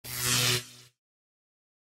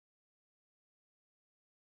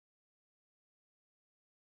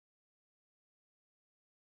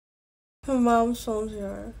Her mom's phone's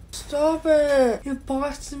here. Stop it! Your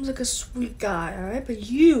boss seems like a sweet guy, alright? But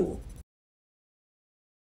you...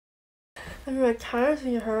 I mean, I kind of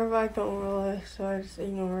see her, but I don't really, so I just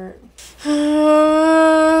ignore it. Hello,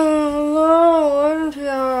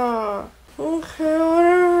 Olivia. Okay,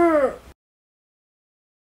 whatever.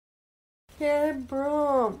 Yeah,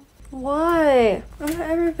 bro. Why? I'm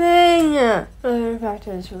everything. In fact,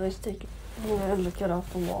 I just really sticky. I'm gonna lick it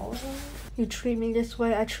off the wall. You treat me this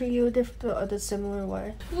way, I treat you the similar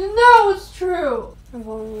way. You know it's true. I've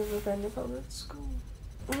only ever been to public school.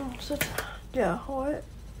 Yeah, what?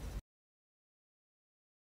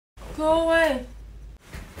 Go away.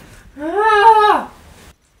 Ah!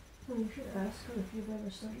 You should ask her if you've ever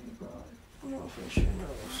studied abroad. I don't know if she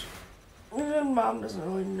knows. Even mom doesn't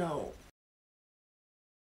really know.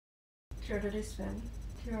 Where did I spend?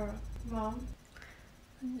 Tiara, mom?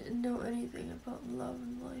 I didn't know anything about love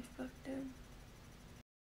and life back then.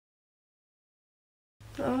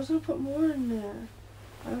 I was gonna put more in there.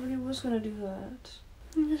 I already was gonna do that.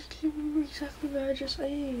 I'm just giving exactly what I just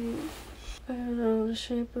ate. I don't know, the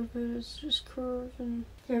shape of it is just curved and...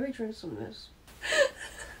 Yeah, we drink some of this.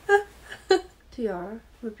 Tiara,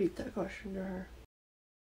 repeat that question to her.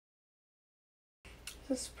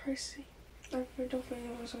 That's pricey. I don't think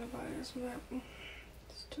I was gonna buy this, but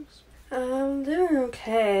it's too expensive. They were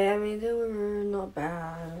okay. I mean, they were not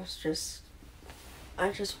bad. It was just... I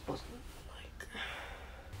just wasn't like...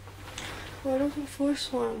 Why don't we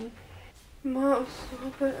force one? Mom,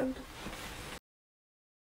 stop it.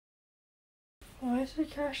 Why is there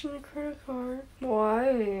cash in the credit card?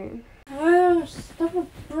 Why? Oh, stop a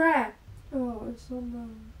brat! Oh, it's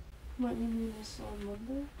on what you mean it's on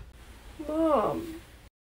Monday? Mom!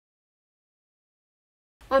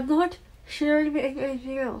 I'm not sharing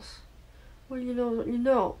anything else. What you know is what you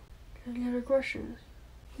know. Any other questions?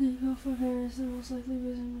 The go for Paris and most likely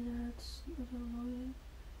visiting your dad's.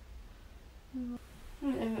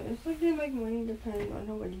 It's like they make money depending on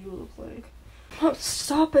what you look like. Oh,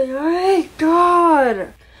 stop it, alright?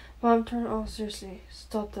 God! Mom, turn it off, seriously.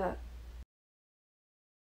 Stop that.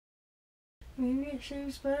 Maybe it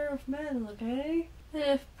shaves better with men, okay? And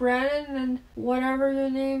if Brandon and whatever your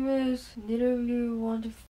name is, neither of you want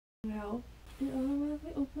to help, you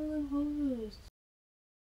automatically open them hoses.